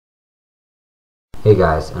Hey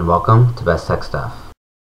guys, and welcome to Best Tech Stuff.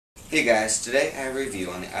 Hey guys, today I have a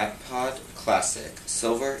review on the iPod Classic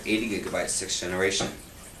Silver 80GB 6th generation.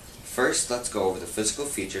 First, let's go over the physical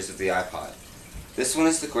features of the iPod. This one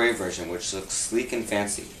is the gray version, which looks sleek and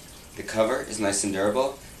fancy. The cover is nice and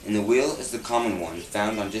durable, and the wheel is the common one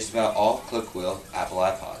found on just about all click-wheel Apple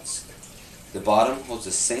iPods. The bottom holds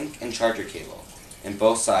a sync and charger cable, and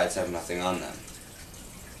both sides have nothing on them.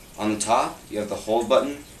 On the top, you have the hold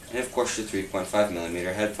button, and of course your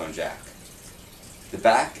 3.5mm headphone jack. The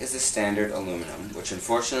back is the standard aluminum, which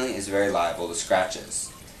unfortunately is very liable to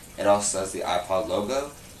scratches. It also has the iPod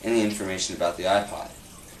logo and the information about the iPod.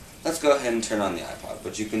 Let's go ahead and turn on the iPod,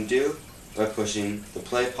 which you can do by pushing the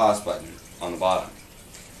play-pause button on the bottom.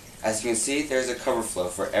 As you can see, there's a cover flow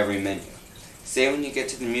for every menu. Say when you get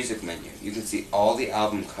to the music menu, you can see all the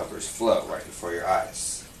album covers flow right before your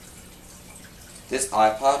eyes. This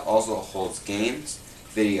iPod also holds games,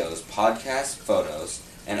 videos, podcasts, photos,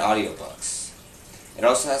 and audiobooks. It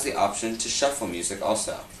also has the option to shuffle music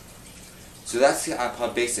also. So that's the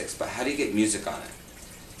iPod basics, but how do you get music on it?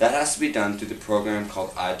 That has to be done through the program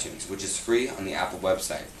called iTunes, which is free on the Apple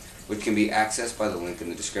website, which can be accessed by the link in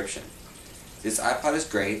the description. This iPod is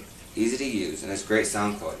great, easy to use, and has great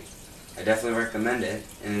sound quality. I definitely recommend it,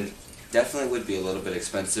 and it definitely would be a little bit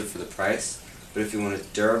expensive for the price, but if you want a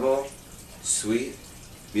durable, sweet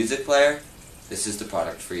music player, this is the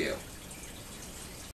product for you.